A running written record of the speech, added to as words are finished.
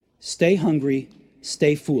stay hungry,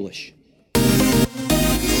 stay foolish.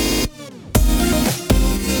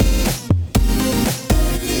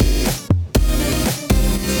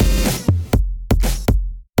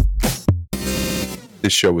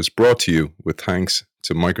 This show is brought to you with thanks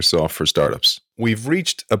to Microsoft for Startups. We've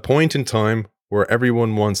reached a point in time where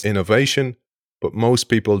everyone wants innovation, but most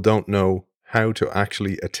people don't know how to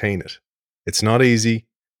actually attain it. It's not easy,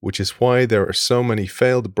 which is why there are so many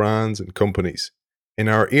failed brands and companies. In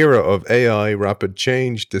our era of AI, rapid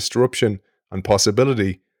change, disruption, and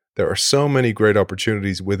possibility, there are so many great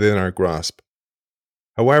opportunities within our grasp.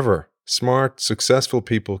 However, smart, successful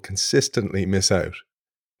people consistently miss out.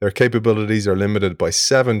 Their capabilities are limited by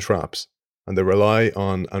 7 traps, and they rely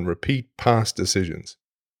on and repeat past decisions.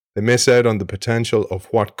 They miss out on the potential of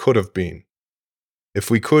what could have been. If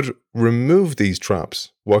we could remove these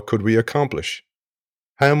traps, what could we accomplish?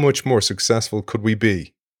 How much more successful could we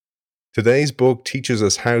be? Today's book teaches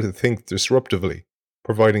us how to think disruptively,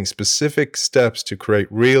 providing specific steps to create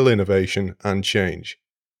real innovation and change.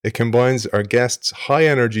 It combines our guests'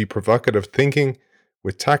 high-energy, provocative thinking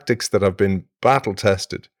with tactics that have been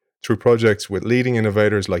battle-tested through projects with leading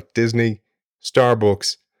innovators like Disney,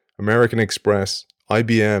 Starbucks, American Express,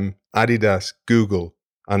 IBM, Adidas, Google,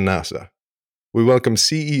 and NASA. We welcome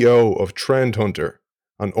CEO of Trendhunter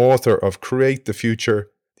and author of Create the Future,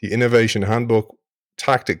 the Innovation Handbook,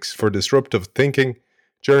 Tactics for Disruptive Thinking,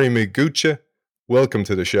 Jeremy Gutsche. Welcome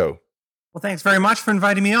to the show. Well, thanks very much for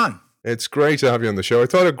inviting me on. It's great to have you on the show. I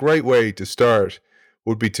thought a great way to start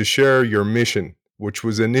would be to share your mission, which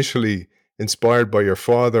was initially inspired by your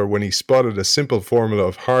father when he spotted a simple formula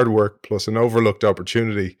of hard work plus an overlooked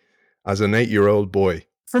opportunity as an 8-year-old boy.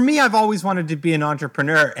 For me, I've always wanted to be an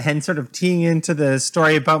entrepreneur, and sort of teeing into the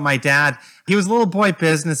story about my dad, he was a little boy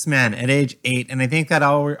businessman at age 8, and I think that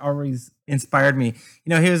always inspired me. You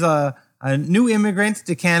know, he was a new immigrant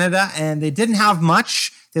to Canada, and they didn't have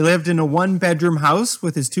much. They lived in a 1-bedroom house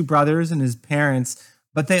with his 2 brothers and his parents,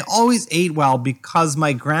 but they always ate well because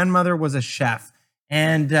my grandmother was a chef.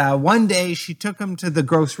 And one day she took him to the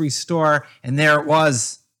grocery store, and there it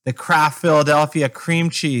was, the Kraft Philadelphia cream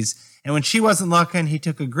cheese. And when she wasn't looking, he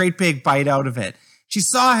took a great big bite out of it. She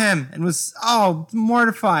saw him and was,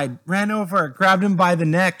 mortified, ran over, grabbed him by the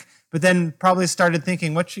neck, but then probably started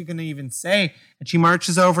thinking, what's she going to even say? And she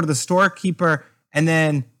marches over to the storekeeper and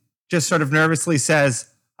then just sort of nervously says,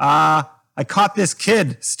 I caught this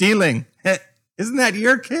kid stealing. Isn't that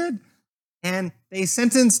your kid? And they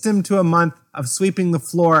sentenced him to a month of sweeping the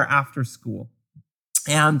floor after school.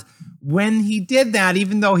 And when he did that,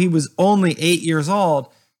 even though he was only 8 years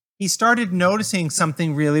old, he started noticing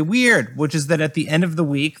something really weird, which is that at the end of the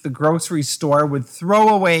week, the grocery store would throw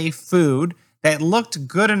away food that looked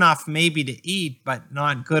good enough maybe to eat, but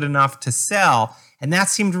not good enough to sell. And that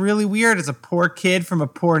seemed really weird as a poor kid from a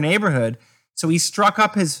poor neighborhood. So he struck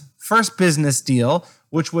up his first business deal,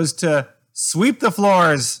 which was to sweep the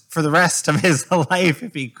floors for the rest of his life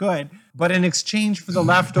if he could, but in exchange for the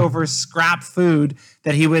leftover scrap food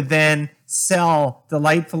that he would then sell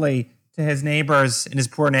delightfully to his neighbors in his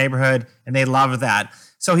poor neighborhood, and they loved that.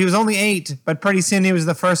 So he was only 8, but pretty soon he was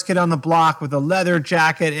the first kid on the block with a leather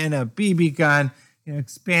jacket and a BB gun,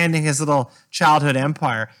 expanding his little childhood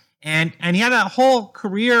empire. And he had a whole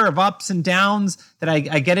career of ups and downs that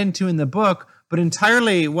I get into in the book, but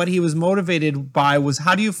entirely what he was motivated by was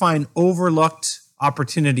how do you find overlooked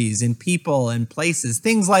opportunities in people and places,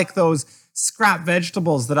 things like those scrap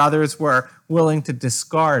vegetables that others were willing to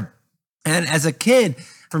discard. And as a kid,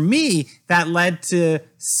 for me, that led to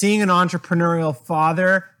seeing an entrepreneurial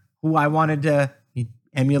father who I wanted to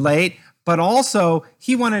emulate, but also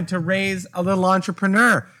he wanted to raise a little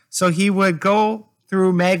entrepreneur. So he would go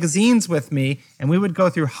through magazines with me, and we would go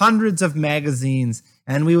through hundreds of magazines,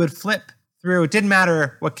 and we would flip through. It didn't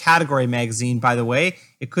matter what category magazine, by the way.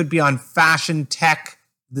 It could be on fashion, tech,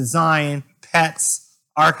 design, pets,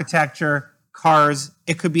 architecture, cars.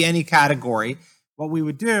 It could be any category. What we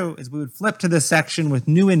would do is we would flip to the section with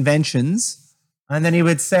new inventions, and then he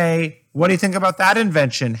would say, what do you think about that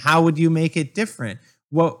invention? How would you make it different?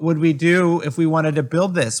 What would we do if we wanted to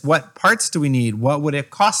build this? What parts do we need? What would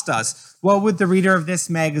it cost us? What would the reader of this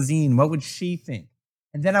magazine, what would she think?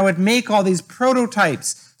 And then I would make all these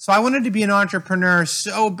prototypes. So I wanted to be an entrepreneur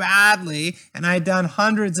so badly, and I had done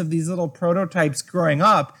hundreds of these little prototypes growing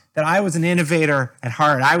up, that I was an innovator at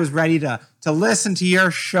heart. I was ready to listen to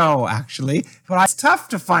your show, actually. But it's tough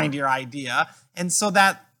to find your idea. And so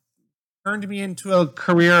that turned me into a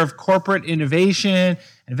career of corporate innovation.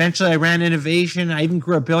 And eventually I ran innovation. I even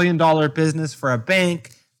grew $1 billion business for a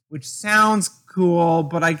bank, which sounds cool.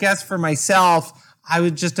 But I guess for myself, I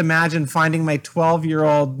would just imagine finding my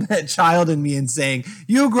 12-year-old child in me and saying,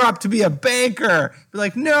 you grew up to be a banker. Be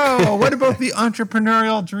like, no, what about the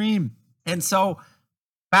entrepreneurial dream? And so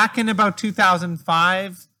back in about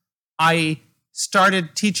 2005, I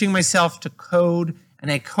started teaching myself to code, and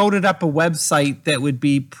I coded up a website that would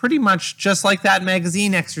be pretty much just like that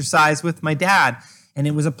magazine exercise with my dad. And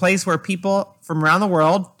it was a place where people from around the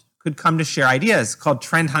world could come to share ideas, called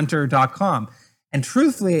Trendhunter.com. And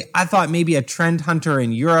truthfully, I thought maybe a trend hunter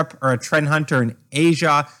in Europe or a trend hunter in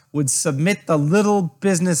Asia would submit the little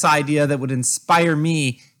business idea that would inspire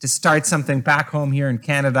me to start something back home here in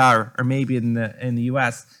Canada or maybe in the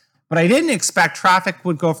US. But I didn't expect traffic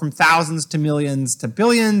would go from thousands to millions to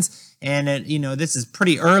billions. And this is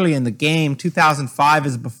pretty early in the game. 2005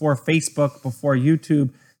 is before Facebook, before YouTube.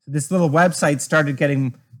 So this little website started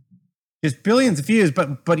getting just billions of views,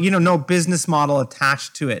 but no business model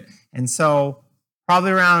attached to it. And so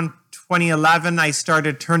probably around 2011, I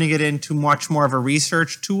started turning it into much more of a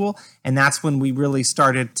research tool. And that's when we really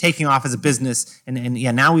started taking off as a business. And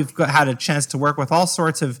now we've had a chance to work with all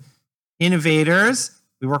sorts of innovators.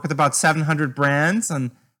 We work with about 700 brands,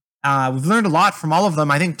 and we've learned a lot from all of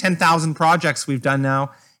them. I think 10,000 projects we've done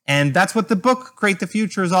now. And that's what the book, Create the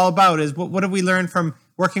Future, is all about, is what have we learned from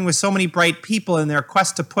working with so many bright people in their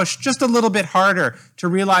quest to push just a little bit harder to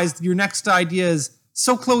realize your next idea is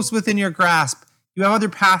so close within your grasp. You have other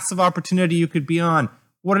paths of opportunity you could be on.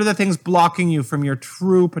 What are the things blocking you from your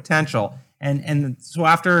true potential? And so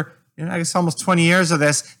after, I guess, almost 20 years of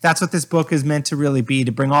this, that's what this book is meant to really be,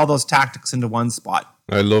 to bring all those tactics into one spot.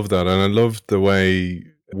 I love that. And I love the way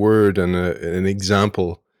word and an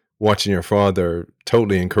example, watching your father,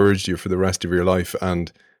 totally encouraged you for the rest of your life,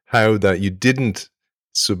 and how that you didn't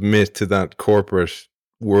submit to that corporate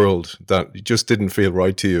world that just didn't feel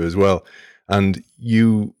right to you as well. And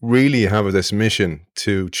you really have this mission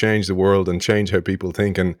to change the world and change how people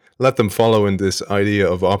think and let them follow in this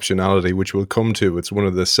idea of optionality, which we'll come to. It's one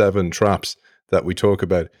of the 7 traps that we talk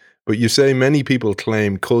about. But you say many people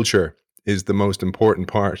claim culture is the most important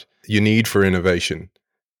part you need for innovation.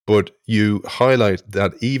 But you highlight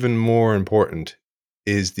that even more important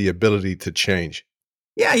is the ability to change.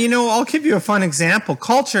 Yeah, I'll give you a fun example.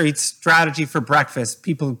 Culture eats strategy for breakfast.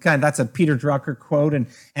 That's a Peter Drucker quote.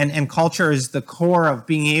 And culture is the core of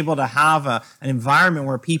being able to have an environment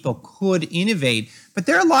where people could innovate. But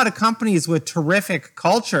there are a lot of companies with terrific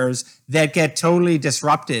cultures that get totally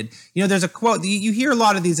disrupted. There's a quote, you hear a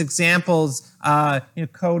lot of these examples,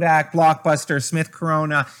 Kodak, Blockbuster, Smith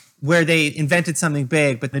Corona, where they invented something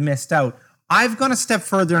big, but they missed out. I've gone a step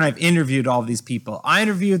further and I've interviewed all of these people. I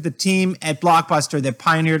interviewed the team at Blockbuster that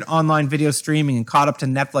pioneered online video streaming and caught up to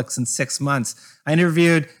Netflix in 6 months. I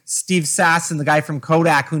interviewed Steve Sasson, the guy from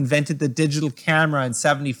Kodak who invented the digital camera in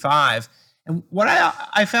 75. And what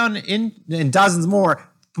I found in dozens more,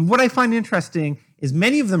 but what I find interesting is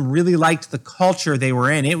many of them really liked the culture they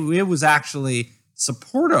were in. It was actually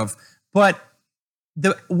supportive, but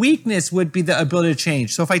the weakness would be the ability to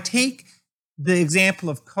change. So if I take the example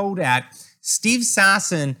of Kodak, Steve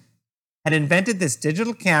Sasson had invented this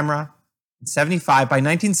digital camera in 75. By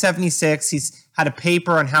 1976, he's had a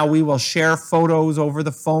paper on how we will share photos over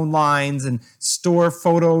the phone lines and store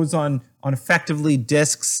photos on effectively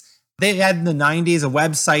disks. They had in the 90s a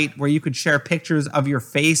website where you could share pictures of your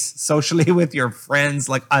face socially with your friends,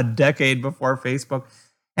 like a decade before Facebook.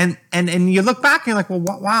 And you look back and you're like, well,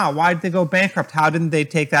 wow, why did they go bankrupt? How didn't they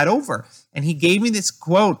take that over? And he gave me this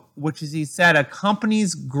quote, which is, he said, a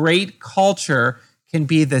company's great culture can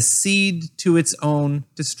be the seed to its own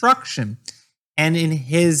destruction. And in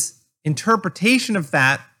his interpretation of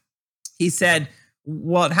that, he said,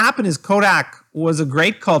 what happened is Kodak was a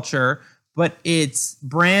great culture, but its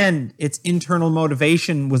brand, its internal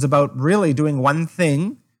motivation was about really doing one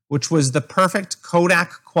thing, which was the perfect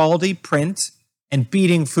Kodak quality print and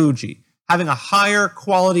beating Fuji, having a higher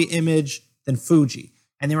quality image than Fuji.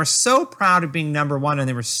 And they were so proud of being number one, and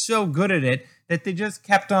they were so good at it that they just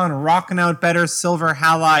kept on rocking out better silver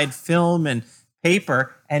halide film and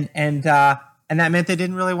paper, and that meant they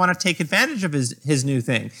didn't really want to take advantage of his new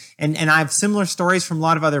thing. And I have similar stories from a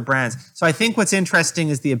lot of other brands. So I think what's interesting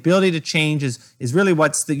is the ability to change is really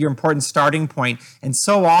what's your important starting point. And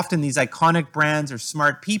so often these iconic brands or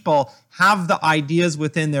smart people have the ideas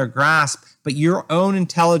within their grasp, but your own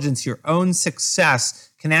intelligence, your own success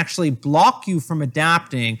can actually block you from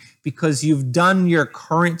adapting because you've done your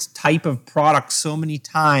current type of product so many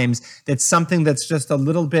times that something that's just a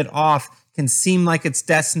little bit off can seem like it's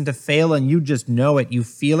destined to fail, and you just know it, you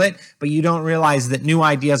feel it, but you don't realize that new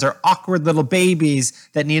ideas are awkward little babies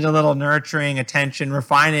that need a little nurturing, attention,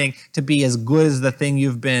 refining to be as good as the thing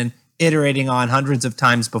you've been iterating on hundreds of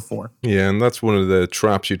times before. Yeah, and that's one of the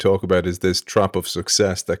traps you talk about, is this trap of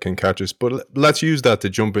success that can catch us. But let's use that to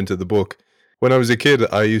jump into the book. When I was a kid,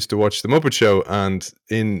 I used to watch The Muppet Show, and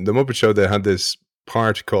in The Muppet Show, they had this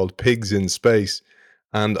part called Pigs in Space.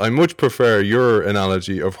 And I much prefer your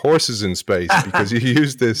analogy of horses in space, because you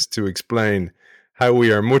use this to explain how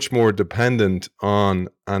we are much more dependent on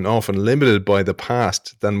and often limited by the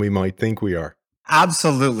past than we might think we are.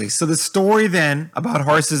 Absolutely. So the story then about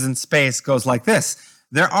horses in space goes like this.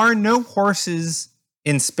 There are no horses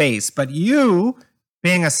in space, but you,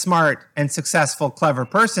 being a smart and successful, clever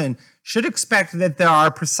person, should expect that there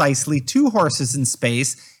are precisely 2 horses in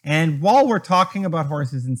space. And while we're talking about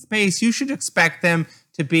horses in space, you should expect them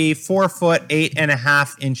to be 4 foot,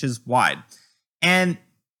 8.5 inches wide. And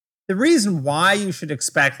the reason why you should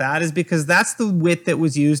expect that is because that's the width that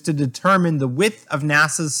was used to determine the width of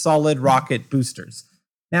NASA's solid rocket boosters.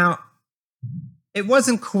 Now, it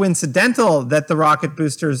wasn't coincidental that the rocket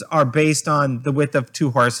boosters are based on the width of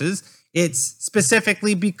 2 horses. It's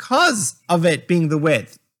specifically because of it being the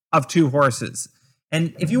width of 2 horses.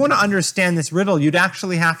 And if you want to understand this riddle, you'd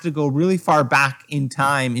actually have to go really far back in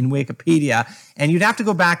time in Wikipedia, and you'd have to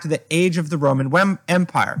go back to the age of the Roman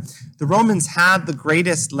Empire. The Romans had the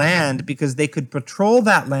greatest land because they could patrol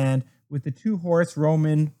that land with the 2-horse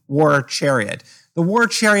Roman war chariot. The war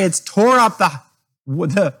chariots tore up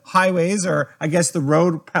the highways, or I guess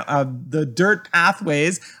the dirt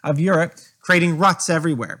pathways of Europe, creating ruts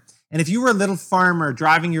everywhere. And if you were a little farmer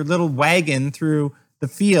driving your little wagon through the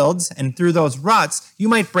fields and through those ruts, you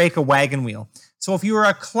might break a wagon wheel. So if you were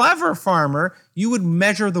a clever farmer, you would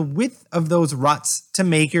measure the width of those ruts to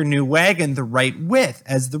make your new wagon the right width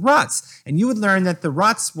as the ruts. And you would learn that the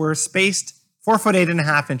ruts were spaced 4 foot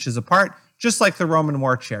 8.5 inches apart, just like the Roman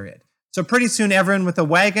war chariot. So pretty soon everyone with a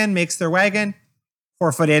wagon makes their wagon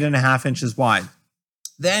 4 foot 8.5 inches wide.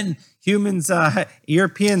 Then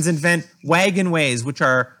Europeans invent wagonways, which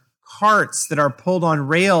are carts that are pulled on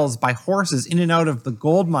rails by horses in and out of the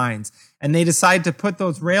gold mines. And they decide to put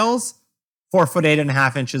those rails 4 foot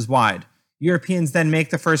 8.5 inches wide. Europeans then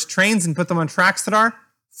make the first trains and put them on tracks that are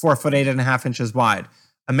 4 foot 8.5 inches wide.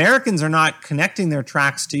 Americans are not connecting their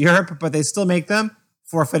tracks to Europe, but they still make them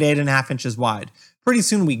 4 foot 8.5 inches wide. Pretty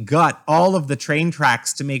soon we gut all of the train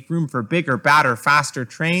tracks to make room for bigger, badder, faster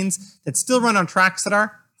trains that still run on tracks that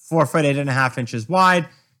are 4 foot 8.5 inches wide.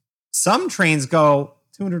 Some trains go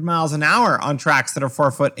 200 miles an hour on tracks that are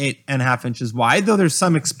 4 foot 8.5 inches wide, though there's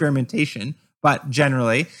some experimentation, but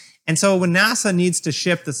generally. And so when NASA needs to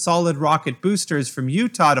ship the solid rocket boosters from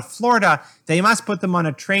Utah to Florida, they must put them on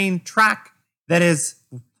a train track that is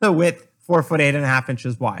the width 4 foot 8.5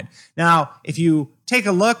 inches wide. Now, if you take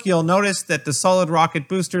a look, you'll notice that the solid rocket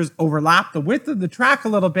boosters overlap the width of the track a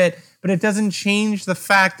little bit, but it doesn't change the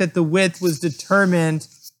fact that the width was determined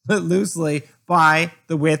loosely by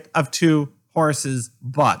the width of 2 horses'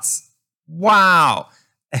 butts. Wow.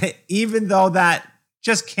 Even though that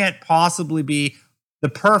just can't possibly be the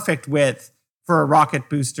perfect width for rocket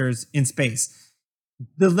boosters in space.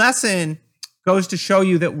 The lesson goes to show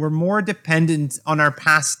you that we're more dependent on our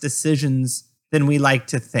past decisions than we like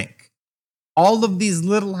to think. All of these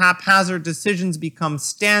little haphazard decisions become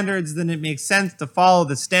standards, then it makes sense to follow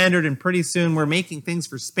the standard, and pretty soon we're making things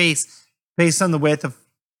for space based on the width of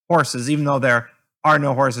horses, even though there are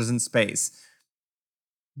no horses in space.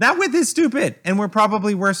 That width is stupid, and we're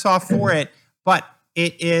probably worse off for it, but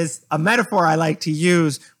it is a metaphor I like to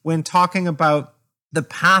use when talking about the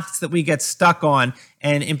paths that we get stuck on.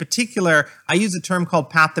 And in particular, I use a term called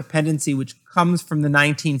path dependency, which comes from the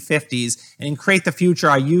 1950s. And in Create the Future,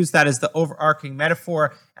 I use that as the overarching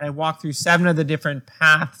metaphor. And I walk through 7 of the different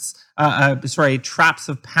traps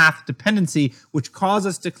of path dependency, which cause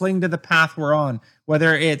us to cling to the path we're on,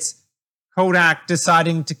 whether it's Kodak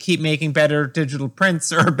deciding to keep making better digital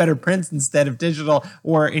prints or better prints instead of digital,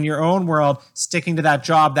 or in your own world, sticking to that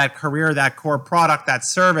job, that career, that core product, that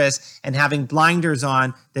service, and having blinders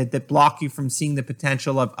on that block you from seeing the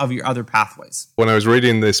potential of your other pathways. When I was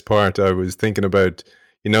reading this part, I was thinking about,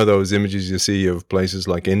 those images you see of places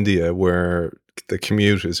like India where the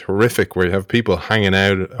commute is horrific, where you have people hanging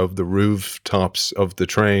out of the rooftops of the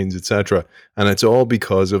trains, etc. And it's all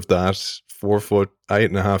because of that 4 foot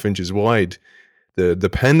 8.5 inches wide. The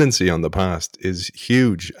dependency on the past is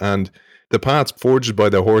huge, and the paths forged by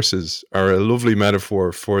the horses are a lovely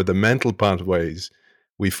metaphor for the mental pathways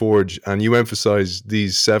we forge. And you emphasize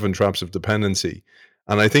these 7 traps of dependency,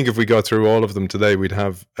 and I think if we got through all of them today, we'd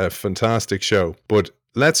have a fantastic show. But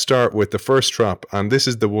let's start with the first trap, and this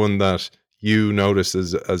is the one that you noticed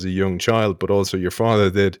as a young child, but also your father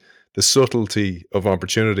did. The subtlety of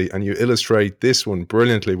opportunity, and you illustrate this one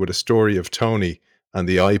brilliantly with a story of Tony and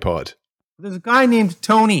the iPod? There's a guy named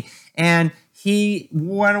Tony, and he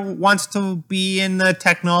wants to be in the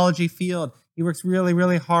technology field. He works really,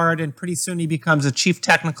 really hard, and pretty soon he becomes a chief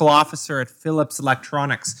technical officer at Philips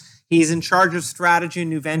Electronics. He's in charge of strategy and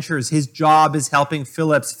new ventures. His job is helping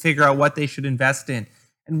Philips figure out what they should invest in.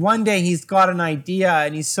 And one day he's got an idea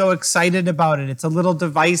and he's so excited about it. It's a little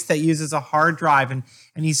device that uses a hard drive, and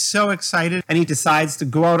he's so excited, and he decides to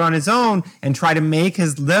go out on his own and try to make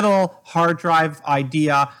his little hard drive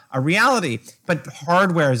idea a reality. But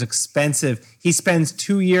hardware is expensive. He spends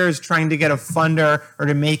 2 years trying to get a funder or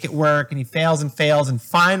to make it work, and he fails and fails, and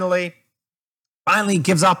finally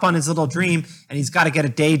gives up on his little dream, and he's got to get a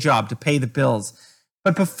day job to pay the bills.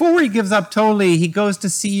 But before he gives up totally, he goes to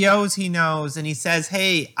CEOs he knows and he says,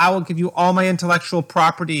 hey, I will give you all my intellectual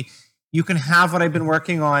property. You can have what I've been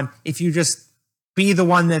working on if you just be the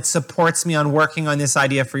one that supports me on working on this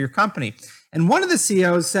idea for your company. And one of the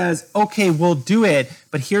CEOs says, okay, we'll do it,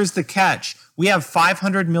 but here's the catch. We have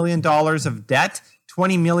 $500 million of debt,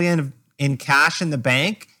 20 million in cash in the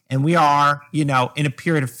bank, and we are, in a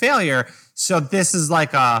period of failure. So this is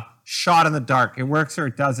like a shot in the dark. It works or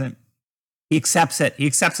it doesn't. He accepts it. He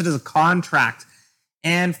accepts it as a contract.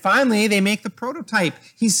 And finally, they make the prototype.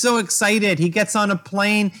 He's so excited. He gets on a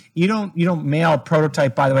plane. You don't mail a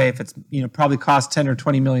prototype, by the way, if it's probably costs $10 or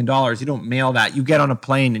 $20 million. You don't mail that. You get on a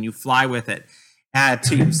plane and you fly with it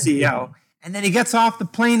to your CEO. And then he gets off the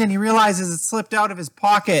plane and he realizes it slipped out of his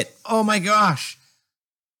pocket. Oh my gosh.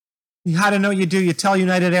 How to know you do. You tell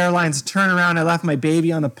United Airlines, turn around, I left my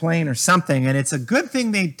baby on the plane or something. And it's a good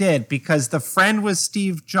thing they did, because the friend was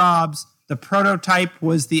Steve Jobs. The prototype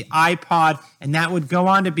was the iPod, and that would go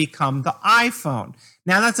on to become the iPhone.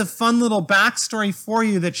 Now, that's a fun little backstory for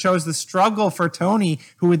you that shows the struggle for Tony,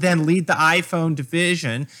 who would then lead the iPhone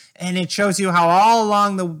division. And it shows you how all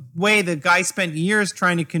along the way, the guy spent years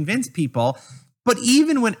trying to convince people. But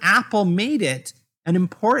even when Apple made it, an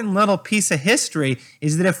important little piece of history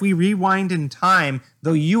is that if we rewind in time,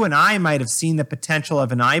 though you and I might have seen the potential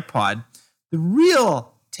of an iPod, the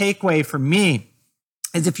real takeaway for me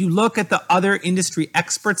is if you look at the other industry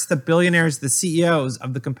experts, the billionaires, the CEOs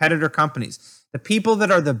of the competitor companies, the people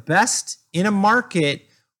that are the best in a market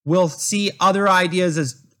will see other ideas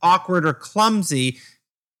as awkward or clumsy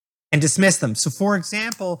and dismiss them. So, for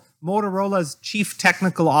example, Motorola's chief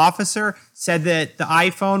technical officer said that the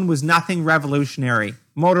iPhone was nothing revolutionary.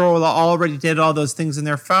 Motorola already did all those things in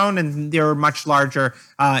their phone, and they were much larger,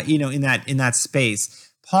 in that space.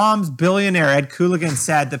 Palm's billionaire Ed Cooligan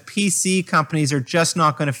said the PC companies are just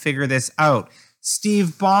not going to figure this out.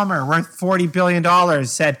 Steve Ballmer, worth $40 billion,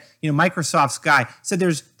 said, Microsoft's guy, said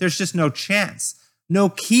there's just no chance.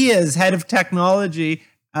 Nokia's head of technology,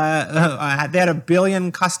 they had 1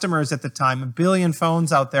 billion customers at the time, 1 billion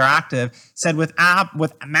phones out there active, said with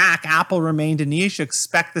Mac, Apple remained a niche,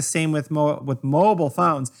 expect the same with mobile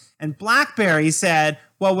phones. And BlackBerry said,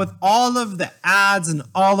 well, with all of the ads and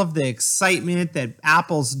all of the excitement that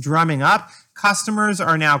Apple's drumming up, customers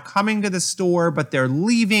are now coming to the store, but they're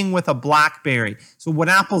leaving with a BlackBerry. So what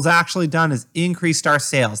Apple's actually done is increased our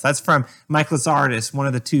sales. That's from Mike Lazardis, one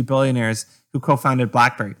of the 2 billionaires who co-founded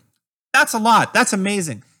BlackBerry. That's a lot. That's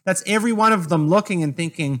amazing. That's every one of them looking and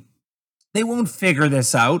thinking, they won't figure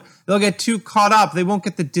this out. They'll get too caught up. They won't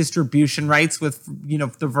get the distribution rights with,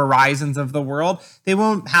 the Verizons of the world. They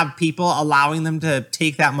won't have people allowing them to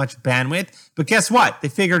take that much bandwidth. But guess what? They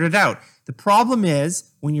figured it out. The problem is,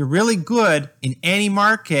 when you're really good in any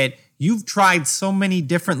market, you've tried so many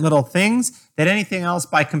different little things that anything else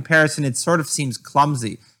by comparison, it sort of seems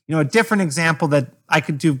clumsy. A different example that I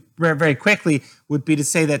could do very, very quickly would be to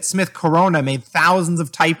say that Smith Corona made thousands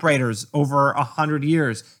of typewriters over 100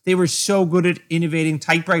 years. They were so good at innovating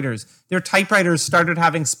typewriters. Their typewriters started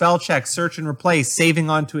having spell check, search and replace, saving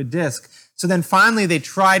onto a disk. So then finally they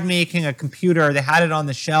tried making a computer. They had it on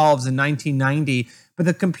the shelves in 1990, but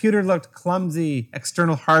the computer looked clumsy,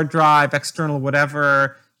 external hard drive, external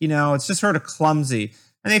whatever, it's just sort of clumsy.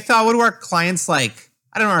 And they thought, what do our clients like?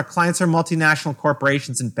 I don't know, our clients are multinational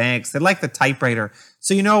corporations and banks. They like the typewriter.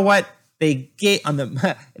 So you know what? They gave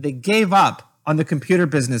up on the computer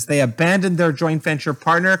business. They abandoned their joint venture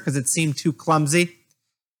partner because it seemed too clumsy.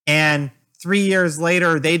 And 3 years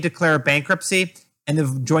later, they declare bankruptcy. And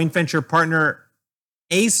the joint venture partner,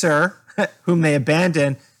 Acer, whom they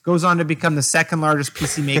abandoned, goes on to become the second largest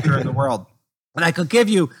PC maker in the world. And I could give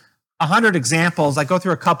you 100 examples. I go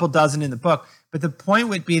through a couple dozen in the book. But the point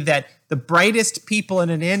would be that the brightest people in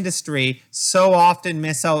an industry so often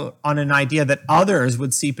miss out on an idea that others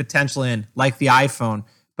would see potential in, like the iPhone.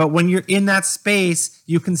 But when you're in that space,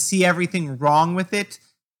 you can see everything wrong with it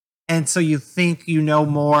And so you think you know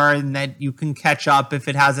more and that you can catch up if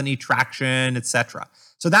it has any traction, etc.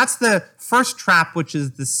 So that's the first trap, which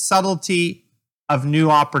is the subtlety of new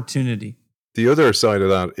opportunity. The other side of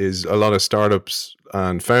that is a lot of startups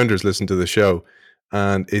and founders listen to the show,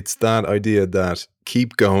 and it's that idea that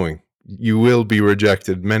keep going. You will be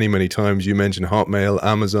rejected many, many times. You mentioned Hotmail,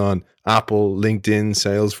 Amazon, Apple, LinkedIn,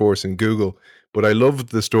 Salesforce, and Google. But I loved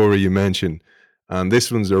the story you mentioned. And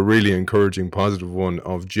this one's a really encouraging, positive one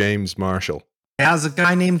of James Marshall. As a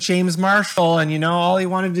guy named James Marshall, and all he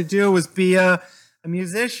wanted to do was be a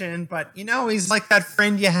musician, but he's like that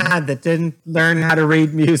friend you had that didn't learn how to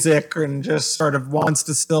read music and just sort of wants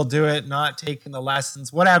to still do it, not taking the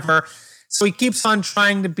lessons, whatever. So he keeps on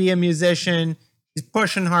trying to be a musician. He's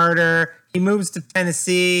pushing harder. He moves to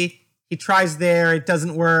Tennessee. He tries there. It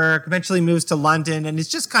doesn't work. Eventually moves to London, and he's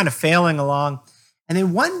just kind of failing along. And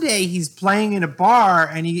then one day he's playing in a bar,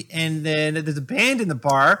 and then there's a band in the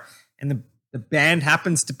bar, and the band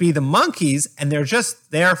happens to be the Monkees, and they're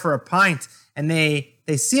just there for a pint. And they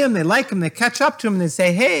see him, they like him, they catch up to him, and they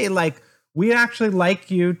say, hey, like, we'd actually like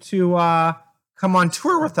you to come on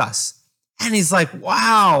tour with us. And he's like,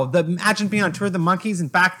 wow, imagine being on tour with the Monkees. And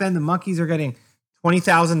back then, the Monkees are getting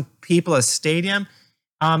 20,000 people a stadium.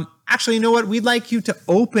 Actually, you know what? We'd like you to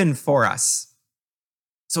open for us.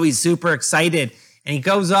 So he's super excited. And he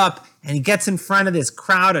goes up and he gets in front of this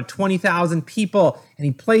crowd of 20,000 people and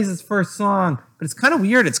he plays his first song. But it's kind of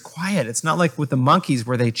weird. It's quiet. It's not like with the Monkees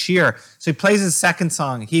where they cheer. So he plays his second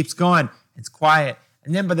song. He keeps going. It's quiet.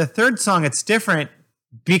 And then by the third song, it's different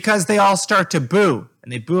because they all start to boo.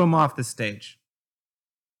 And they boo him off the stage.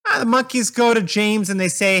 The Monkees go to James and they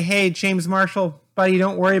say, hey, James Marshall, buddy,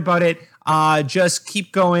 don't worry about it. Just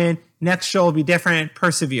keep going. Next show will be different.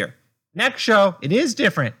 Persevere. Next show, it is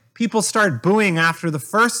different. People start booing after the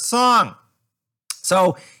first song.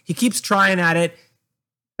 So he keeps trying at it.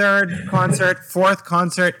 Third concert, fourth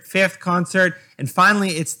concert, fifth concert, and finally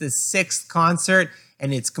it's the sixth concert,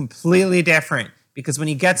 and it's completely different because when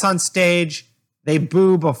he gets on stage, they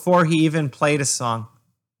boo before he even played a song.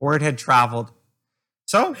 Word had traveled.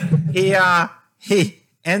 So he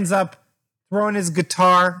ends up throwing his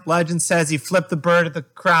guitar. Legend says he flipped the bird at the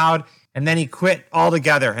crowd, and then he quit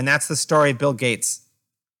altogether. And that's the story of Bill Gates.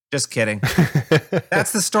 Just kidding.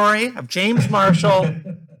 That's the story of James Marshall,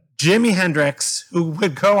 Jimi Hendrix, who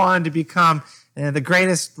would go on to become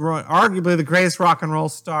arguably the greatest rock and roll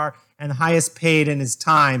star and the highest paid in his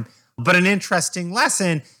time. But an interesting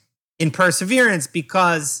lesson in perseverance,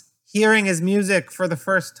 because hearing his music for the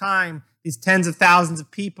first time, these tens of thousands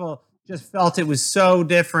of people just felt it was so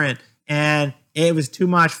different and it was too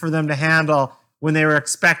much for them to handle when they were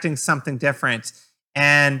expecting something different.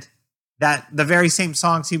 And that the very same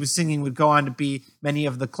songs he was singing would go on to be many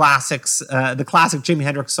of the classics, the classic Jimi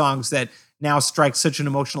Hendrix songs that now strike such an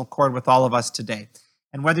emotional chord with all of us today.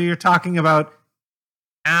 And whether you're talking about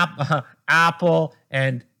Apple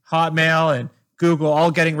and Hotmail and Google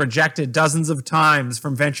all getting rejected dozens of times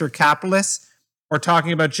from venture capitalists, or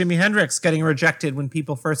talking about Jimi Hendrix getting rejected when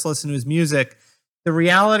people first listen to his music, the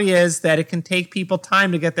reality is that it can take people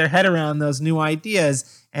time to get their head around those new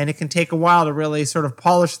ideas, and it can take a while to really sort of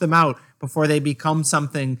polish them out before they become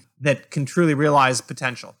something that can truly realize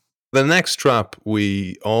potential. The next trap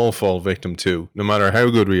we all fall victim to, no matter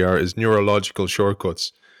how good we are, is neurological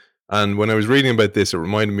shortcuts. And when I was reading about this, it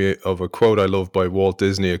reminded me of a quote I love by Walt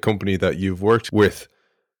Disney, a company that you've worked with.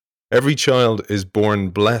 Every child is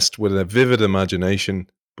born blessed with a vivid imagination,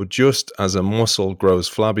 but just as a muscle grows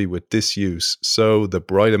flabby with disuse, so the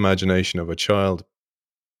bright imagination of a child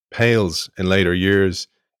pales in later years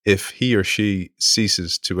if he or she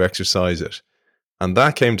ceases to exercise it. And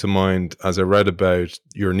that came to mind as I read about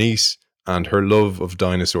your niece and her love of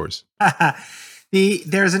dinosaurs.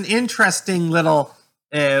 There's an interesting little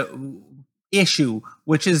issue,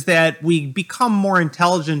 which is that we become more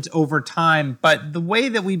intelligent over time. But the way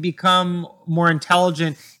that we become more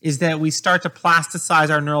intelligent is that we start to plasticize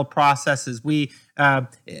our neural processes. We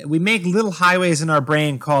make little highways in our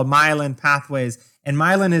brain called myelin pathways. And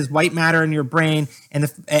myelin is white matter in your brain, and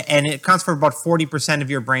it accounts for about 40%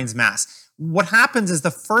 of your brain's mass. What happens is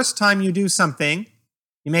the first time you do something,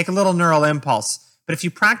 you make a little neural impulse. But if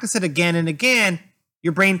you practice it again and again,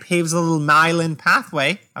 your brain paves a little myelin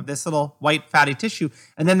pathway of this little white fatty tissue.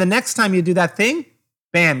 And then the next time you do that thing,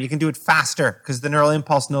 bam, you can do it faster because the neural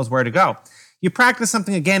impulse knows where to go. You practice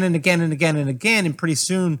something again and again and again and again, and pretty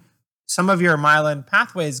soon some of your myelin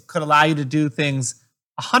pathways could allow you to do things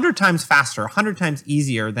 100 times faster, 100 times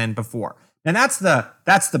easier than before. Now that's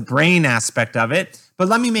the brain aspect of it, but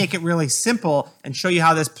let me make it really simple and show you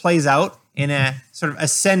how this plays out in a sort of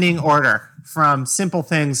ascending order from simple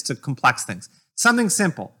things to complex things. Something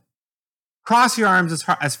simple. cross your arms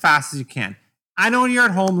as fast as you can. I know you're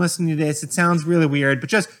at home listening to this. It sounds really weird, but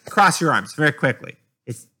just cross your arms very quickly.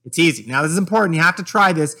 It's easy. Now, this is important. You have to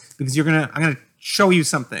try this because I'm going to show you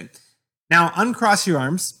something. Now, uncross your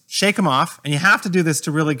arms, shake them off, and you have to do this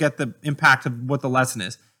to really get the impact of what the lesson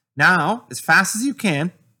is. Now, as fast as you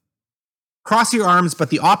can, cross your arms, but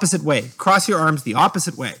the opposite way. Cross your arms the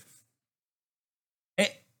opposite way.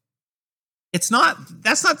 That's not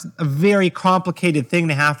a very complicated thing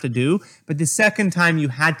to have to do, but the second time you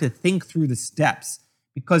had to think through the steps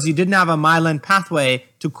because you didn't have a myelin pathway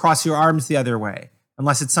to cross your arms the other way,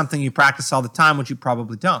 unless it's something you practice all the time, which you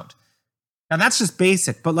probably don't. Now, that's just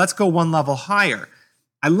basic, but let's go one level higher.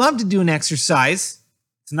 I love to do an exercise.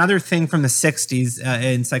 It's another thing from the 60s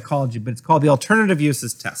in psychology, but it's called the alternative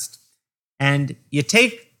uses test. And you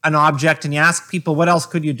take an object and you ask people, what else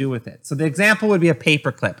could you do with it? So the example would be a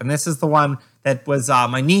paperclip. And this is the one that was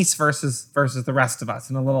my niece versus the rest of us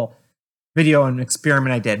in a little video and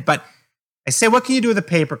experiment I did. But I say, what can you do with a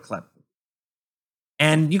paperclip?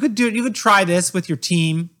 And you could try this with your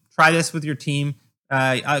team,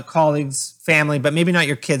 colleagues, family, but maybe not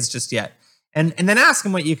your kids just yet. And then ask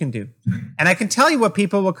them what you can do. And I can tell you what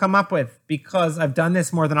people will come up with because I've done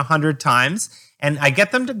this more than 100 times. And I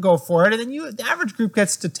get them to go for it. And then the average group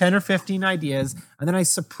gets to 10 or 15 ideas. And then I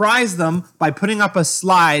surprise them by putting up a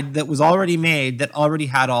slide that was already made that already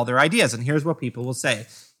had all their ideas. And here's what people will say.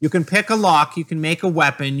 You can pick a lock. You can make a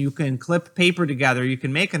weapon. You can clip paper together. You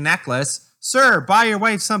can make a necklace. Sir, buy your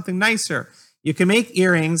wife something nicer. You can make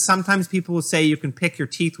earrings. Sometimes people will say you can pick your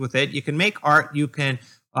teeth with it. You can make art. You can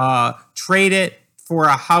trade it for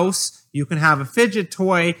a house. You can have a fidget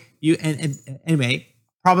toy. Anyway,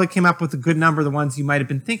 probably came up with a good number of the ones you might have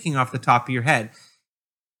been thinking off the top of your head.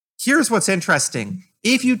 Here's what's interesting.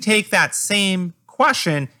 If you take that same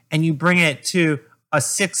question and you bring it to a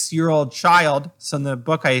 6-year-old child, so in the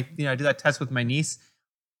book I do that test with my niece,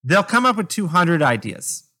 they'll come up with 200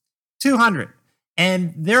 ideas. 200.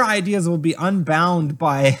 And their ideas will be unbound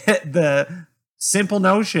by the simple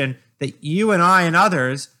notion that you and I and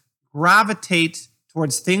others gravitate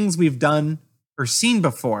towards things we've done or seen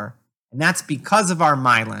before. And that's because of our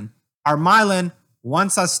myelin. Our myelin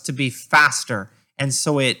wants us to be faster. And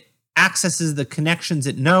so it accesses the connections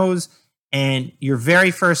it knows. And your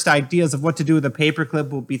very first ideas of what to do with a paperclip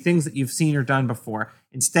will be things that you've seen or done before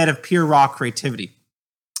instead of pure raw creativity.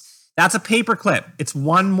 That's a paperclip. It's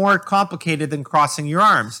one more complicated than crossing your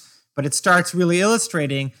arms. But it starts really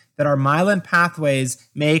illustrating that our myelin pathways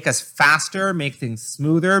make us faster, make things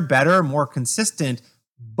smoother, better, more consistent,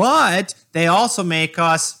 but they also make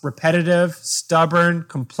us repetitive, stubborn,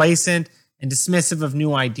 complacent, and dismissive of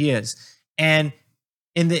new ideas. And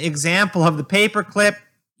in the example of the paperclip,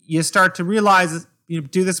 you start to realize,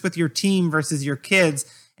 do this with your team versus your kids,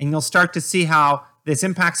 and you'll start to see how this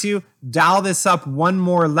impacts you. Dial this up one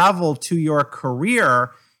more level to your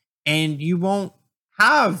career, and you won't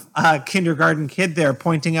have a kindergarten kid there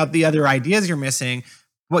pointing out the other ideas you're missing,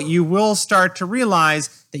 but you will start to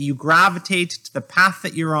realize that you gravitate to the path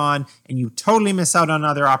that you're on and you totally miss out on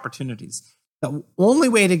other opportunities. The only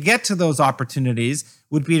way to get to those opportunities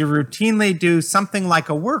would be to routinely do something like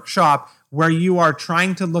a workshop where you are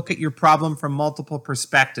trying to look at your problem from multiple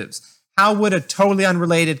perspectives. How would a totally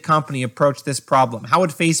unrelated company approach this problem? How would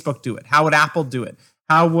Facebook do it? How would Apple do it?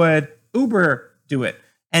 How would Uber do it?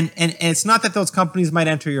 And it's not that those companies might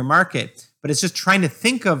enter your market, but it's just trying to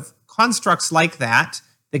think of constructs like that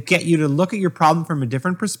get you to look at your problem from a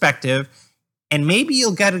different perspective. And maybe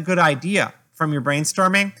you'll get a good idea from your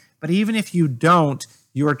brainstorming. But even if you don't,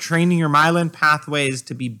 you are training your myelin pathways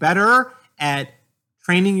to be better at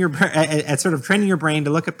training your brain to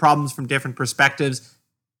look at problems from different perspectives,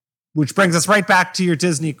 which brings us right back to your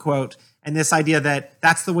Disney quote. And this idea that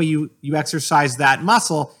that's the way you exercise that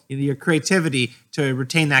muscle, your creativity, to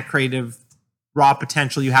retain that creative raw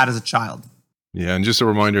potential you had as a child. Yeah, and just a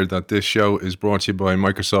reminder that this show is brought to you by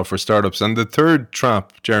Microsoft for Startups. And the third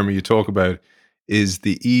trap, Jeremy, you talk about is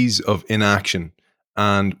the ease of inaction.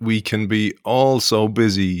 And we can be all so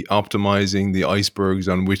busy optimizing the icebergs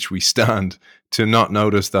on which we stand to not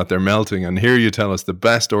notice that they're melting. And here you tell us the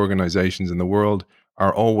best organizations in the world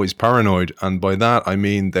are always paranoid. And by that, I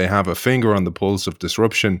mean they have a finger on the pulse of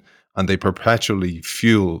disruption and they perpetually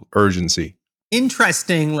fuel urgency.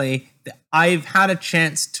 Interestingly, I've had a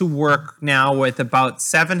chance to work now with about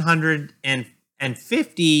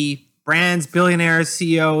 750 brands, billionaires,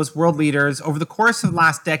 CEOs, world leaders over the course of the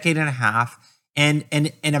last decade and a half. And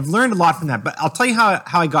I've learned a lot from that. But I'll tell you how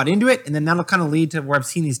I got into it, and then that'll kind of lead to where I've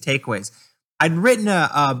seen these takeaways. I'd written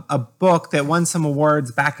a book that won some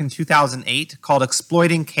awards back in 2008 called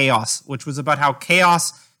Exploiting Chaos, which was about how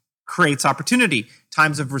chaos creates opportunity.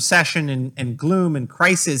 Times of recession and gloom and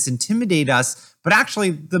crisis intimidate us, but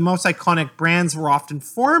actually the most iconic brands were often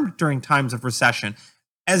formed during times of recession.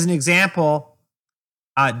 As an example,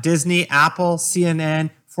 Disney, Apple,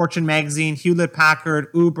 CNN, Fortune Magazine, Hewlett-Packard,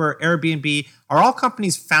 Uber, Airbnb are all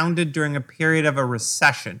companies founded during a period of a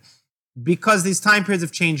recession because these time periods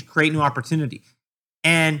of change create new opportunity.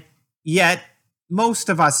 And yet, most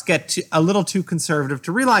of us get a little too conservative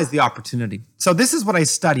to realize the opportunity. So this is what I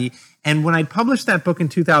study. And when I published that book in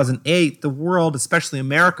 2008, the world, especially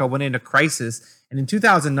America, went into crisis. And in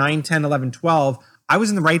 2009, 10, 11, 12, I was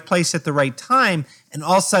in the right place at the right time. And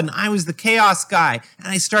all of a sudden, I was the chaos guy. And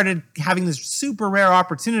I started having this super rare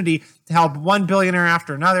opportunity to help one billionaire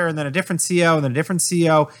after another, and then a different CEO, and then a different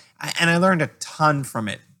CEO. And I learned a ton from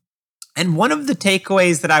it. And one of the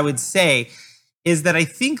takeaways that I would say is that I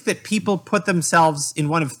think that people put themselves in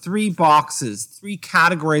one of three boxes, three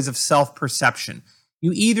categories of self-perception.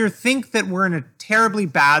 You either think that we're in a terribly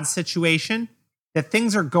bad situation, that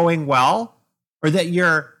things are going well, or that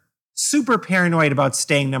you're super paranoid about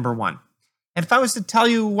staying number one. And if I was to tell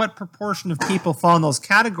you what proportion of people fall in those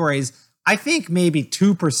categories, I think maybe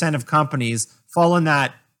 2% of companies fall in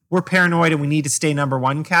that we're paranoid and we need to stay number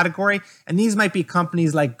one category. And these might be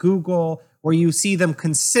companies like Google, where you see them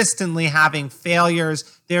consistently having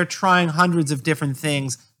failures. They're trying hundreds of different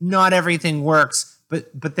things. Not everything works,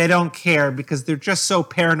 but they don't care because they're just so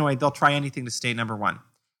paranoid they'll try anything to stay number one.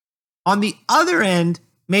 On the other end,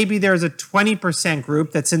 maybe there's a 20%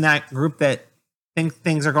 group that's in that group that think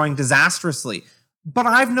things are going disastrously. But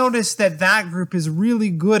I've noticed that that group is really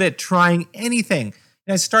good at trying anything.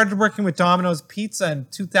 And I started working with Domino's Pizza in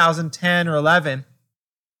 2010 or 11.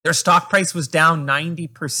 Their stock price was down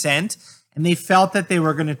 90%. And they felt that they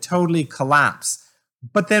were going to totally collapse.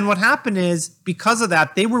 But then what happened is, because of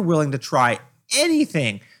that, they were willing to try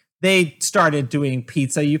anything. They started doing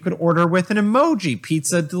pizza you could order with an emoji,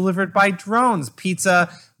 pizza delivered by drones, pizza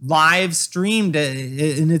live streamed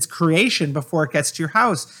in its creation before it gets to your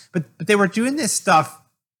house. But they were doing this stuff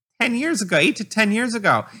 10 years ago, 8 to 10 years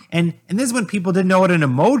ago. And this is when people didn't know what an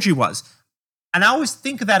emoji was. And I always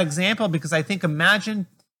think of that example because I think, imagine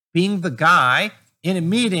being the guy in a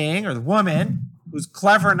meeting, or the woman who's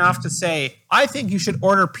clever enough to say, I think you should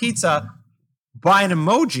order pizza by an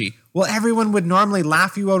emoji. Well, everyone would normally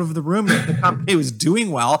laugh you out of the room if the company was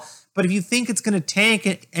doing well. But if you think it's going to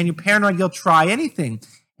tank and you're paranoid, you'll try anything.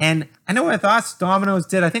 And I know with us, Domino's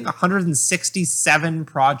did, I think, 167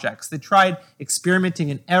 projects. They tried experimenting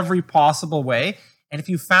in every possible way. And if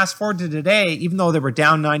you fast forward to today, even though they were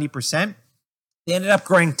down 90%, they ended up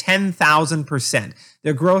growing 10,000%.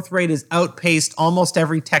 Their growth rate has outpaced almost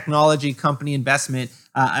every technology company investment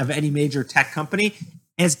of any major tech company.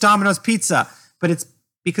 And it's Domino's Pizza. But it's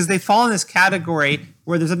because they fall in this category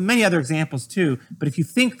where there's many other examples too. But if you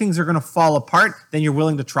think things are going to fall apart, then you're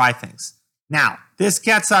willing to try things. Now, this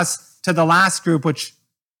gets us to the last group, which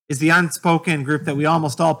is the unspoken group that we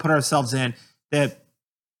almost all put ourselves in. To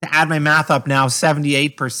add my math up now,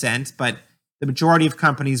 78%. But the majority of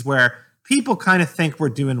companies where people kind of think we're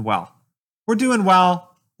doing well. We're doing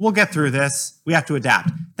well. We'll get through this. We have to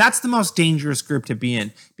adapt. That's the most dangerous group to be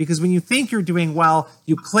in, because when you think you're doing well,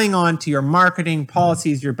 you cling on to your marketing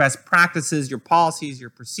policies, your best practices, your policies, your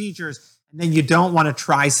procedures, and then you don't want to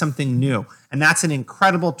try something new. And that's an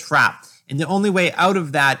incredible trap. And the only way out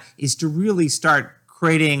of that is to really start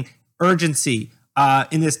creating urgency.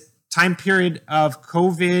 In this time period of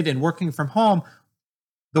COVID and working from home,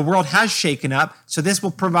 the world has shaken up. So this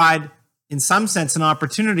will provide, in some sense, an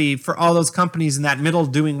opportunity for all those companies in that middle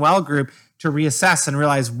doing well group to reassess and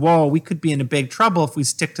realize, whoa, we could be in a big trouble if we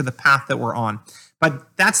stick to the path that we're on.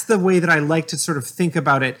 But that's the way that I like to sort of think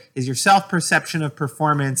about it, is your self-perception of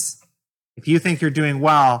performance, if you think you're doing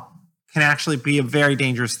well, can actually be a very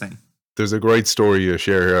dangerous thing. There's a great story you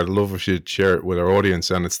share here. I'd love if you'd share it with our audience.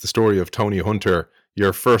 And it's the story of Tony Hunter,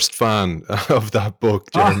 your first fan of that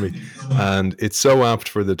book, Jeremy. And it's so apt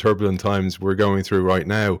for the turbulent times we're going through right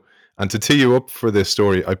now. And to tee you up for this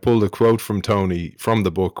story, I pulled a quote from Tony from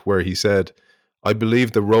the book where he said, I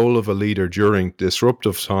believe the role of a leader during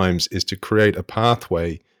disruptive times is to create a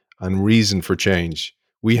pathway and reason for change.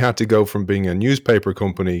 We had to go from being a newspaper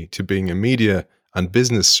company to being a media and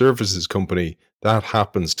business services company that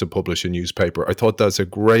happens to publish a newspaper. I thought that's a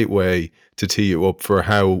great way to tee you up for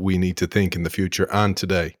how we need to think in the future and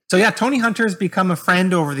today. So yeah, Tony Hunter has become a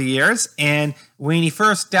friend over the years. And when he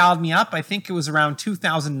first dialed me up, I think it was around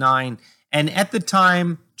 2009. And at the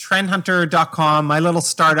time, Trendhunter.com, my little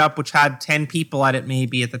startup, which had 10 people at it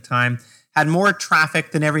maybe at the time, had more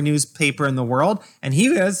traffic than every newspaper in the world. And he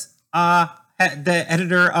was the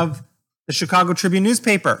editor of the Chicago Tribune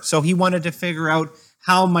newspaper. So he wanted to figure out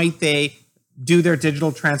how might they do their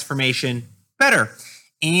digital transformation better.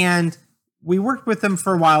 And we worked with them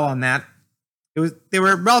for a while on that. They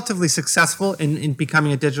were relatively successful in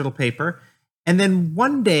becoming a digital paper. And then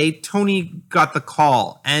one day, Tony got the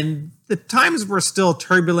call, and the times were still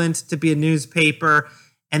turbulent to be a newspaper.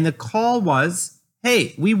 And the call was,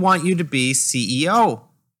 hey, we want you to be CEO.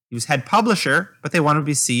 He was head publisher, but they wanted to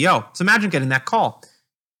be CEO. So imagine getting that call.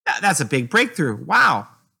 That's a big breakthrough. Wow.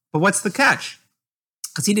 But what's the catch?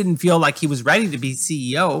 Because he didn't feel like he was ready to be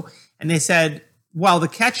CEO. And they said, well, the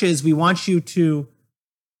catch is we want you to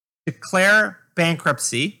declare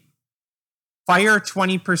bankruptcy, fire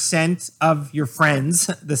 20% of your friends,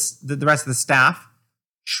 the rest of the staff,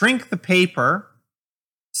 shrink the paper,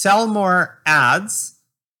 sell more ads,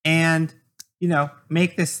 and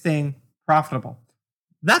make this thing profitable.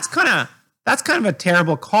 That's kind of a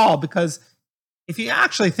terrible call, because if you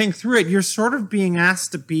actually think through it, you're sort of being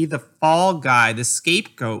asked to be the fall guy, the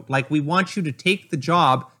scapegoat. Like, we want you to take the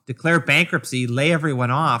job, declare bankruptcy, lay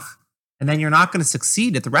everyone off, and then you're not going to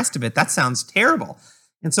succeed at the rest of it. That sounds terrible.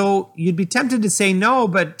 And so you'd be tempted to say no,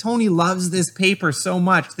 but Tony loves this paper so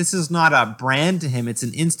much. This is not a brand to him. It's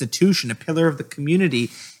an institution, a pillar of the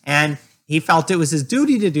community. And he felt it was his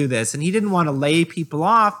duty to do this. And he didn't want to lay people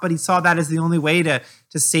off, but he saw that as the only way to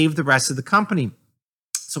save the rest of the company.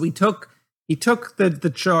 So he took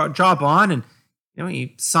the job on, and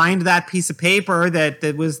he signed that piece of paper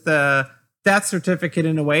that was the death certificate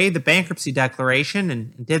in a way, the bankruptcy declaration,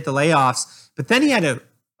 and did the layoffs. But then he had a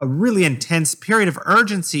really intense period of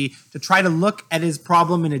urgency to try to look at his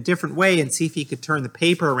problem in a different way and see if he could turn the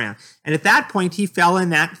paper around. And at that point, he fell in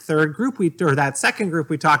that third group that second group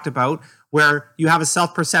we talked about, where you have a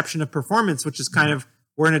self-perception of performance, which is kind of,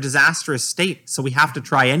 we're in a disastrous state, so we have to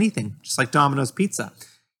try anything, just like Domino's Pizza.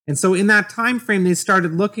 And so in that time frame, they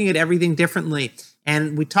started looking at everything differently.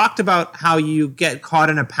 And we talked about how you get caught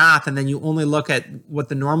in a path and then you only look at what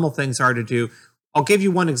the normal things are to do. I'll give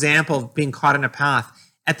you one example of being caught in a path.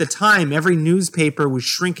 At the time, every newspaper was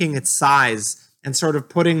shrinking its size and sort of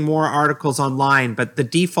putting more articles online. But the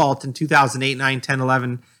default in 2008, 9, 10,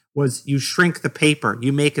 11 was you shrink the paper,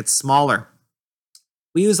 you make it smaller.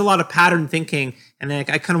 We use a lot of pattern thinking, and I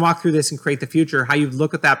kind of walk through this in Create the Future, how you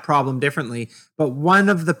look at that problem differently. But one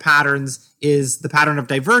of the patterns is the pattern of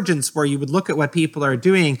divergence, where you would look at what people are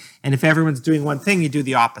doing, and if everyone's doing one thing, you do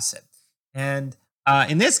the opposite. And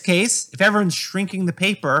in this case, if everyone's shrinking the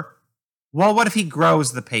paper, well, what if he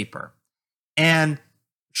grows the paper? And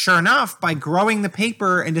sure enough, by growing the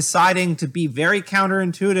paper and deciding to be very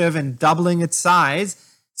counterintuitive and doubling its size,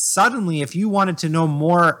 suddenly, if you wanted to know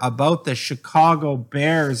more about the Chicago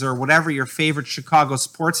Bears or whatever your favorite Chicago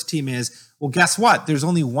sports team is, well, guess what? There's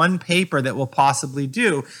only one paper that will possibly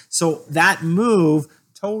do. So that move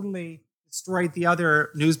totally destroyed the other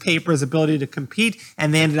newspaper's ability to compete,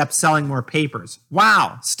 and they ended up selling more papers.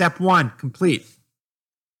 Wow, step one, complete.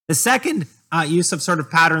 The second use of sort of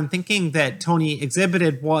pattern thinking that Tony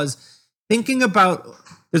exhibited was thinking about,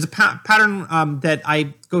 there's a pattern that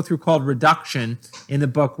I go through called reduction in the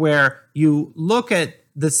book, where you look at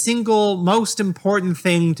the single most important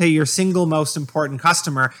thing to your single most important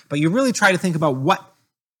customer, but you really try to think about what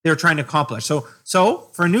they're trying to accomplish. So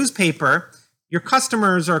for a newspaper, your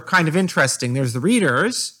customers are kind of interesting. There's the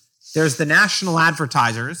readers, there's the national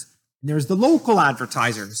advertisers, and there's the local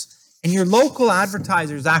advertisers. And your local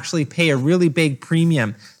advertisers actually pay a really big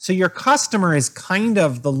premium. So your customer is kind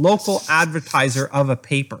of the local advertiser of a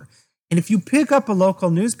paper. And if you pick up a local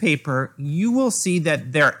newspaper, you will see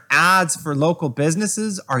that their ads for local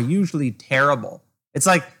businesses are usually terrible. It's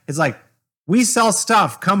like, we sell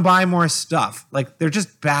stuff, come buy more stuff. Like, they're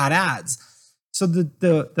just bad ads. So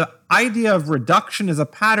the idea of reduction as a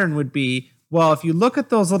pattern would be, well, if you look at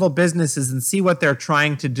those little businesses and see what they're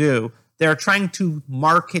trying to do, they're trying to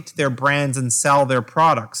market their brands and sell their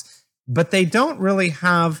products, but they don't really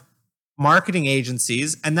have marketing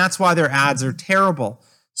agencies, and that's why their ads are terrible.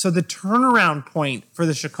 So the turnaround point for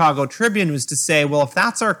the Chicago Tribune was to say, well, if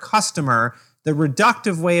that's our customer, the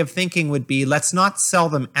reductive way of thinking would be, let's not sell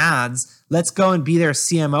them ads, let's go and be their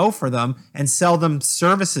CMO for them and sell them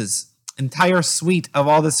services, entire suite of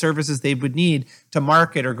all the services they would need to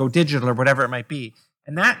market or go digital or whatever it might be.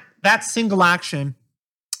 And that single action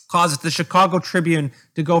caused the Chicago Tribune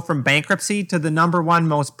to go from bankruptcy to the number one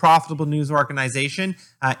most profitable news organization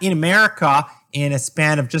in America in a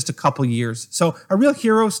span of just a couple years. So a real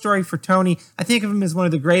hero story for Tony. I think of him as one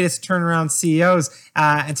of the greatest turnaround CEOs.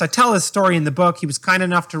 And so I tell his story in the book. He was kind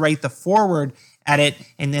enough to write the foreword at it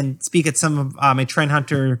and then speak at some of my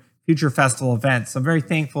Trendhunter Future Festival events. So I'm very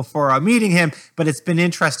thankful for meeting him, but it's been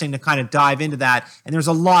interesting to kind of dive into that. And there's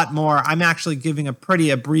a lot more. I'm actually giving a pretty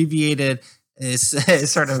abbreviated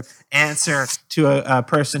sort of answer to a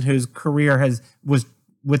person whose career was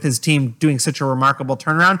with his team doing such a remarkable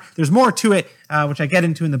turnaround. There's more to it, which I get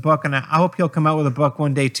into in the book, and I hope he'll come out with a book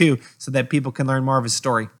one day too, so that people can learn more of his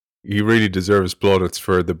story. He really deserves plaudits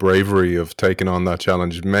for the bravery of taking on that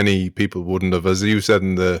challenge. Many people wouldn't have. As you said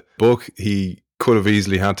in the book, he could have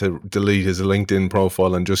easily had to delete his LinkedIn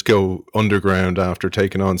profile and just go underground after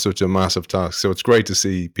taking on such a massive task. So it's great to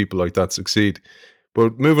see people like that succeed.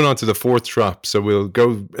 But moving on to the fourth trap. So we'll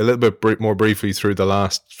go a little bit more briefly through the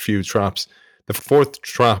last few traps. The fourth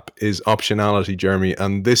trap is optionality, Jeremy,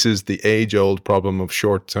 and this is the age-old problem of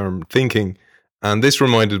short-term thinking. And this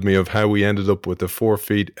reminded me of how we ended up with the 4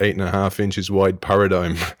 feet, 8.5 inches wide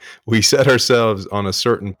paradigm. We set ourselves on a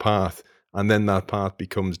certain path, and then that path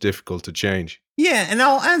becomes difficult to change. Yeah, and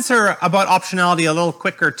I'll answer about optionality a little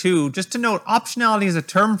quicker too. Just to note, optionality is a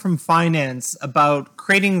term from finance about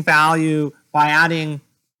creating value by adding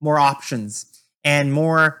more options and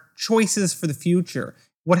more choices for the future.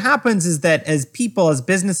 What happens is that as people, as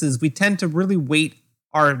businesses, we tend to really weight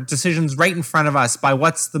our decisions right in front of us by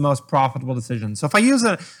what's the most profitable decision. So if I use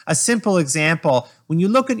a simple example, when you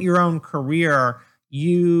look at your own career,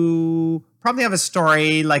 you probably have a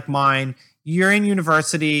story like mine. You're in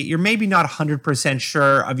university, you're maybe not 100%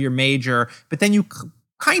 sure of your major, but then you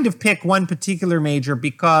kind of pick one particular major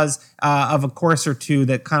because of a course or two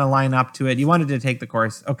that kind of line up to it. You wanted to take the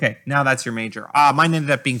course. Okay, now that's your major. Mine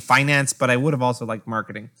ended up being finance, but I would have also liked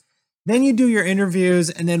marketing. Then you do your interviews,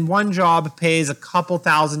 and then one job pays a couple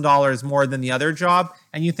 $1,000s more than the other job,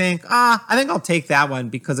 and you think, I think I'll take that one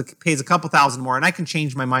because it pays a couple $1,000 more, and I can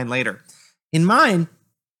change my mind later. In mine,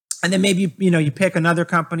 and then maybe you pick another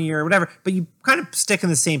company or whatever, but you kind of stick in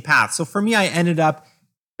the same path. So for me, I ended up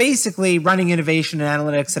basically running innovation and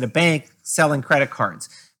analytics at a bank, selling credit cards.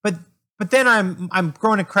 But then I'm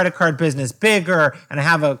growing a credit card business bigger, and I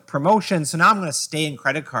have a promotion, so now I'm going to stay in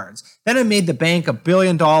credit cards. Then I made the bank $1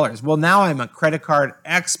 billion. Well, now I'm a credit card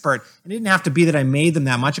expert. It didn't have to be that I made them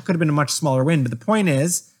that much. It could have been a much smaller win. But the point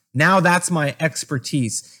is, now that's my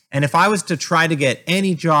expertise. And if I was to try to get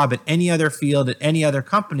any job at any other field, at any other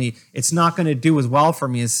company, it's not going to do as well for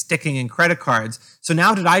me as sticking in credit cards. So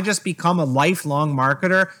now did I just become a lifelong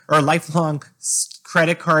marketer or a lifelong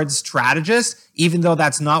credit card strategist, even though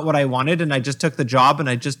that's not what I wanted, and I just took the job and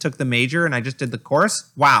I just took the major and I just did the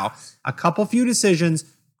course? Wow. A few decisions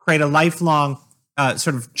create a lifelong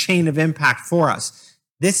sort of chain of impact for us.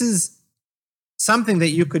 This is something that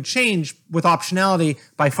you could change with optionality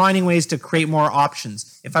by finding ways to create more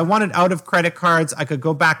options. If I wanted out of credit cards, I could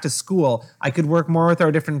go back to school. I could work more with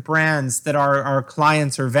our different brands that are our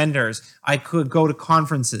clients or vendors. I could go to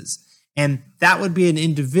conferences. And that would be an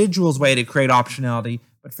individual's way to create optionality.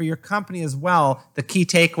 But for your company as well, the key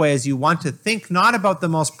takeaway is you want to think not about the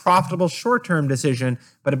most profitable short-term decision,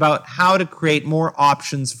 but about how to create more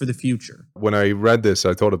options for the future. When I read this,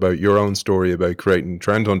 I thought about your own story about creating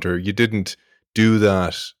Trendhunter. You didn't do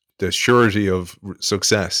that, the surety of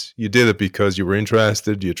success. You did it because you were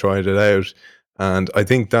interested, you tried it out. And I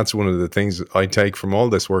think that's one of the things I take from all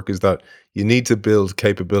this work is that you need to build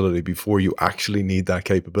capability before you actually need that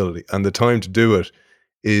capability. And the time to do it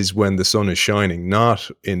is when the sun is shining, not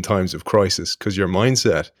in times of crisis, because your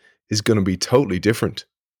mindset is going to be totally different.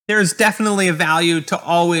 There's definitely a value to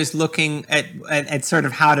always looking at sort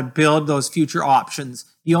of how to build those future options.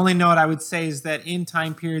 The only note I would say is that in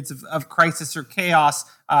time periods of crisis or chaos,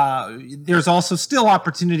 there's also still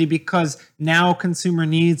opportunity because now consumer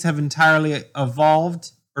needs have entirely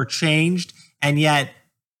evolved or changed, and yet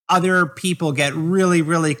other people get really,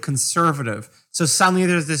 really conservative. So suddenly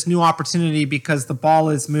there's this new opportunity because the ball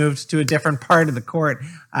is moved to a different part of the court,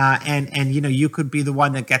 and you could be the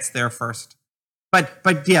one that gets there first.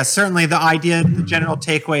 But yeah, certainly the idea, the general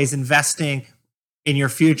takeaway is investing in your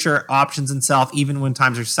future options and self, even when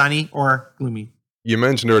times are sunny or gloomy. You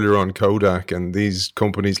mentioned earlier on Kodak and these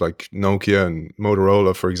companies like Nokia and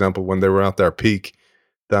Motorola, for example, when they were at their peak,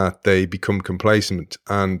 that they become complacent.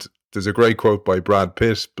 And there's a great quote by Brad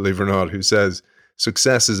Pitt, believe it or not, who says,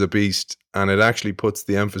 "Success is a beast, and it actually puts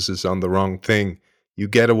the emphasis on the wrong thing. You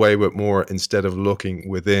get away with more instead of looking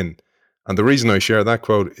within." And the reason I share that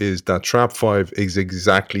quote is that trap 5 is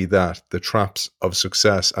exactly that, the traps of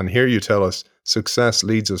success. And here you tell us, success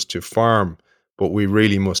leads us to farm, but we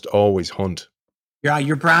really must always hunt. Yeah,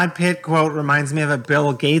 your Brad Pitt quote reminds me of a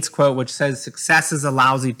Bill Gates quote, which says, "Success is a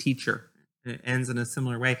lousy teacher." It ends in a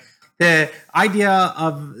similar way. The idea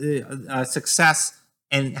of success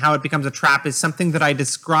and how it becomes a trap is something that I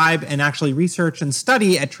describe and actually research and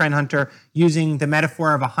study at Trendhunter using the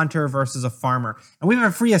metaphor of a hunter versus a farmer. And we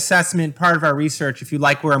have a free assessment, part of our research, if you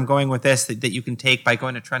like where I'm going with this, that you can take by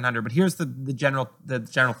going to Trendhunter. But here's the general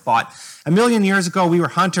thought. 1 million years ago, we were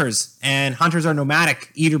hunters, and hunters are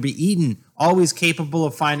nomadic, eat or be eaten, always capable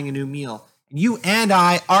of finding a new meal. And you and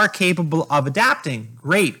I are capable of adapting.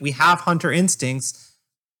 Great, we have hunter instincts.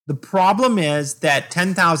 The problem is that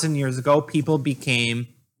 10,000 years ago, people became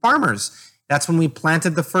farmers. That's when we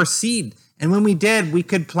planted the first seed. And when we did, we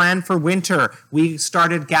could plan for winter. We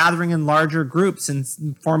started gathering in larger groups and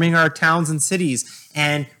forming our towns and cities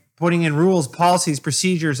and putting in rules, policies,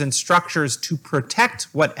 procedures, and structures to protect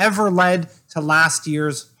whatever led to last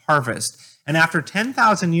year's harvest. And after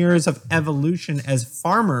 10,000 years of evolution as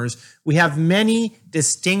farmers, we have many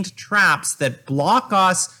distinct traps that block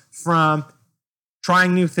us from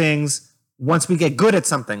trying new things once we get good at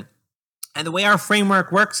something. And the way our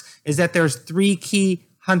framework works is that there's 3 key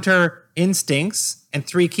hunter instincts and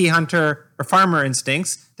 3 key hunter or farmer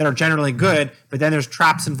instincts that are generally good, but then there's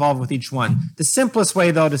traps involved with each one. The simplest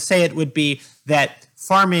way, though, to say it would be that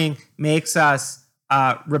farming makes us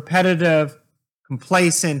repetitive,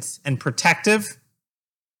 complacent, and protective,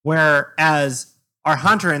 whereas our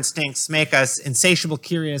hunter instincts make us insatiable,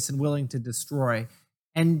 curious, and willing to destroy.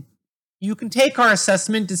 And you can take our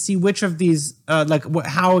assessment to see which of these,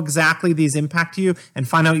 how exactly these impact you and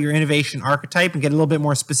find out your innovation archetype and get a little bit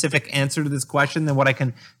more specific answer to this question than what I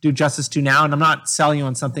can do justice to now. And I'm not selling you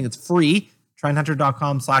on something that's free,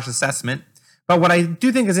 trendhunter.com/assessment. But what I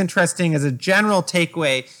do think is interesting as a general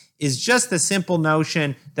takeaway is just the simple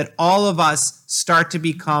notion that all of us start to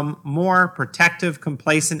become more protective,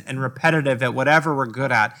 complacent, and repetitive at whatever we're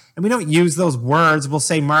good at. And we don't use those words. We'll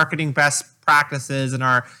say marketing best practices and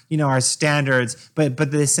our standards, but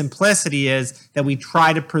the simplicity is that we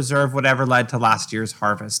try to preserve whatever led to last year's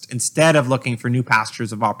harvest instead of looking for new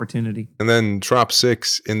pastures of opportunity. And then trap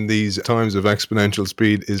 6 in these times of exponential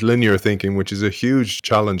speed is linear thinking, which is a huge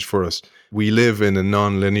challenge for us. We live in a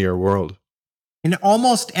non-linear world. In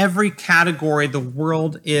almost every category, the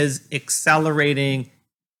world is accelerating.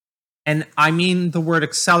 And I mean the word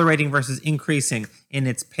accelerating versus increasing in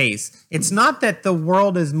its pace. It's not that the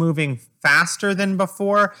world is moving faster than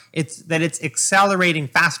before. It's that it's accelerating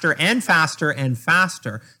faster and faster and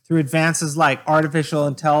faster through advances like artificial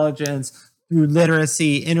intelligence, through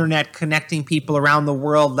literacy, internet connecting people around the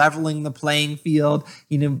world, leveling the playing field,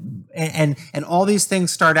 and all these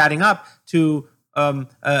things start adding up to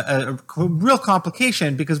a real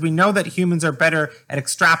complication, because we know that humans are better at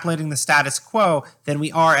extrapolating the status quo than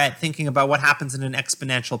we are at thinking about what happens in an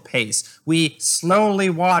exponential pace. We slowly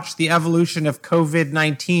watch the evolution of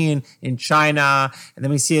COVID-19 in China, and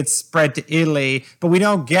then we see it spread to Italy, but we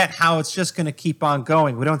don't get how it's just going to keep on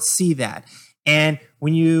going. We don't see that. And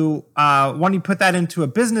when you put that into a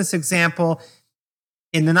business example,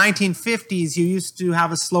 in the 1950s, you used to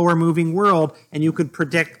have a slower moving world, and you could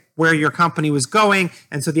predict where your company was going.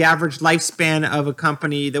 And so the average lifespan of a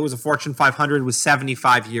company that was a Fortune 500 was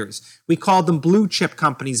 75 years. We called them blue chip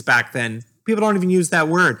companies back then. People don't even use that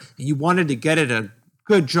word. And you wanted to get a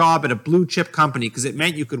good job at a blue chip company because it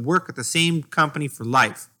meant you could work at the same company for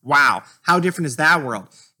life. Wow. How different is that world?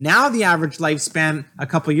 Now the average lifespan a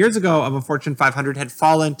couple of years ago of a Fortune 500 had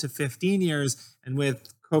fallen to 15 years. And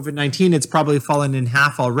with COVID-19, it's probably fallen in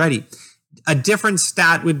half already. A different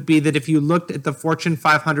stat would be that if you looked at the Fortune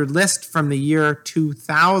 500 list from the year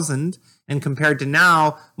 2000 and compared to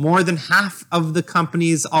now, more than half of the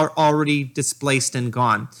companies are already displaced and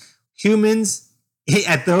gone. Humans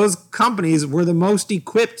at those companies were the most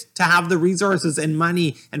equipped to have the resources and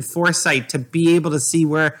money and foresight to be able to see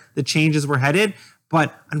where the changes were headed.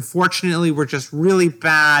 But unfortunately, we're just really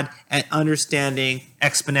bad at understanding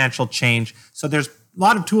exponential change. So there's a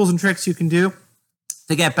lot of tools and tricks you can do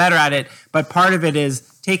to get better at it. But part of it is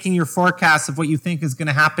taking your forecast of what you think is going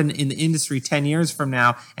to happen in the industry 10 years from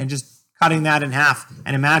now and just cutting that in half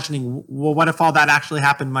and imagining, well, what if all that actually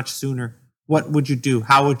happened much sooner? What would you do?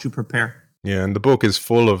 How would you prepare? Yeah, and the book is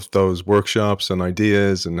full of those workshops and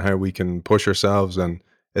ideas and how we can push ourselves and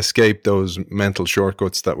escape those mental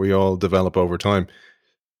shortcuts that we all develop over time.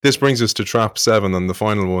 This brings us to trap 7 and the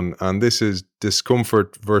final one, and this is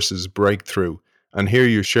discomfort versus breakthrough. And here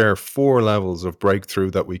you share 4 levels of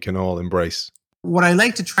breakthrough that we can all embrace. What I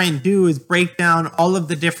like to try and do is break down all of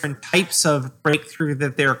the different types of breakthrough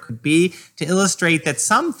that there could be to illustrate that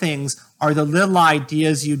some things are the little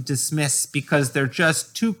ideas you dismiss because they're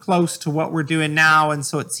just too close to what we're doing now, and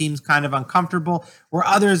so it seems kind of uncomfortable, where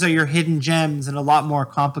others are your hidden gems and a lot more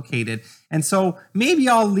complicated. And so maybe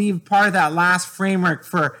I'll leave part of that last framework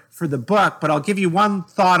for the book, but I'll give you one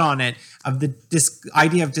thought on it of the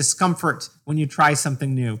idea of discomfort when you try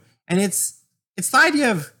something new. And it's the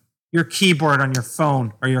idea of your keyboard on your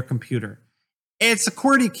phone or your computer. It's a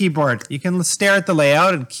QWERTY keyboard. You can stare at the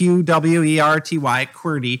layout, and QWERTY,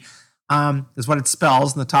 QWERTY is what it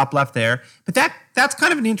spells in the top left there. But that's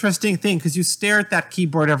kind of an interesting thing because you stare at that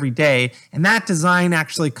keyboard every day, and that design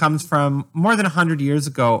actually comes from more than 100 years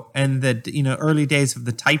ago in the early days of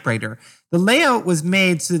the typewriter. The layout was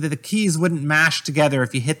made so that the keys wouldn't mash together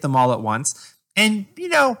if you hit them all at once. And,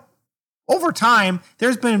 over time,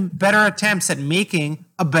 there's been better attempts at making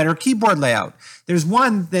a better keyboard layout. There's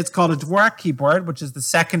one that's called a Dvorak keyboard, which is the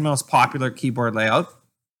second most popular keyboard layout.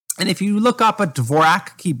 And if you look up a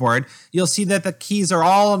Dvorak keyboard, you'll see that the keys are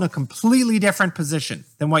all in a completely different position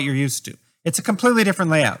than what you're used to. It's a completely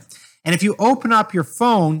different layout. And if you open up your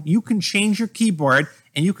phone, you can change your keyboard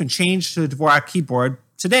and you can change to the Dvorak keyboard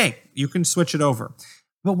today. You can switch it over.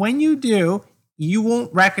 But when you do, you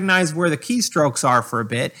won't recognize where the keystrokes are for a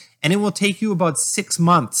bit, and it will take you about 6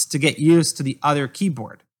 months to get used to the other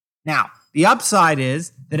keyboard. Now, the upside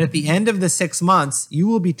is that at the end of the 6 months, you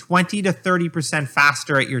will be 20 to 30%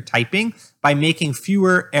 faster at your typing by making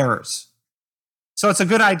fewer errors. So it's a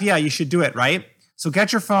good idea. You should do it, right? So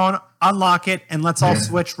get your phone, unlock it, and let's all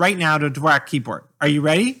switch right now to Dvorak keyboard. Are you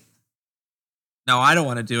ready? No, I don't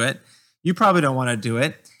want to do it. You probably don't want to do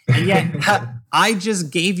it. And yet, I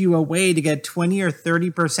just gave you a way to get 20 or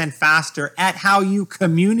 30% faster at how you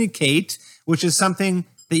communicate, which is something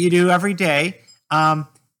that you do every day. And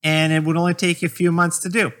it would only take you a few months to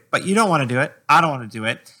do. But you don't want to do it. I don't want to do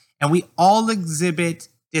it. And we all exhibit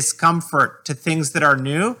discomfort to things that are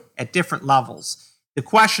new at different levels. The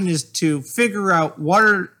question is to figure out what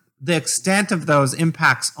are the extent of those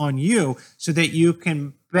impacts on you so that you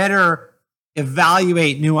can better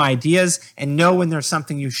evaluate new ideas and know when there's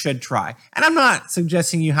something you should try. And I'm not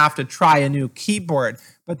suggesting you have to try a new keyboard,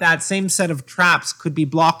 but that same set of traps could be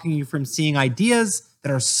blocking you from seeing ideas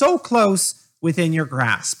that are so close within your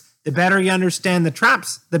grasp. The better you understand the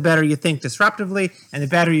traps, the better you think disruptively, and the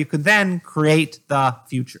better you could then create the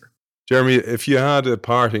future. Jeremy, if you had a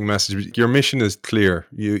parting message, your mission is clear.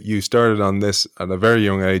 You started on this at a very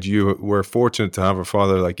young age. You were fortunate to have a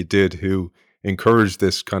father like you did who encourage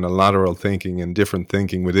this kind of lateral thinking and different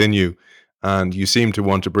thinking within you, and you seem to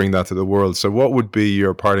want to bring that to the world. So what would be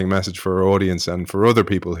your parting message for our audience and for other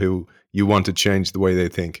people who you want to change the way they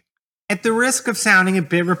think? At the risk of sounding a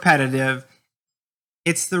bit repetitive,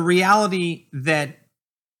 it's the reality that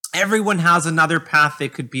everyone has another path they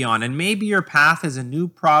could be on, and maybe your path is a new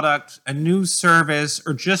product, a new service,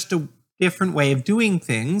 or just a different way of doing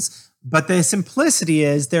things, but the simplicity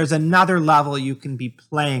is there's another level you can be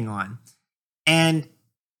playing on. And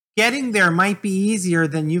getting there might be easier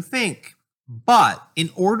than you think. But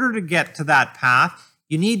in order to get to that path,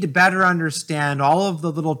 you need to better understand all of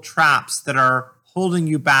the little traps that are holding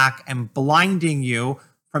you back and blinding you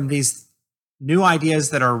from these new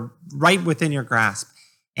ideas that are right within your grasp.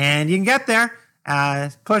 And you can get there,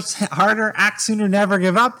 push harder, act sooner, never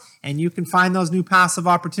give up, and you can find those new paths of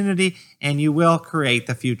opportunity, and you will create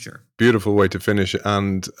the future. Beautiful way to finish.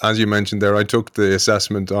 And as you mentioned there, I took the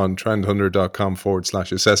assessment on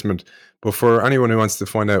trendhunter.com/assessment. But for anyone who wants to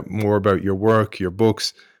find out more about your work, your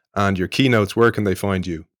books, and your keynotes, where can they find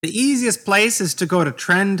you? The easiest place is to go to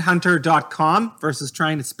trendhunter.com versus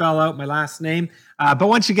trying to spell out my last name. But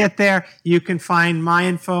once you get there, you can find my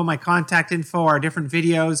info, my contact info, our different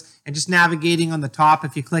videos, and just navigating on the top.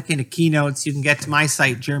 If you click into keynotes, you can get to my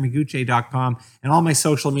site, jeremygutsche.com, and all my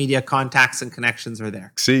social media contacts and connections are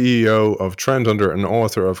there. CEO of Trendhunter and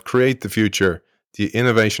author of Create the Future, the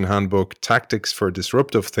Innovation Handbook, Tactics for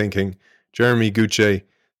Disruptive Thinking, Jeremy Gutsche,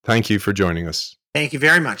 thank you for joining us. Thank you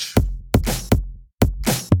very much.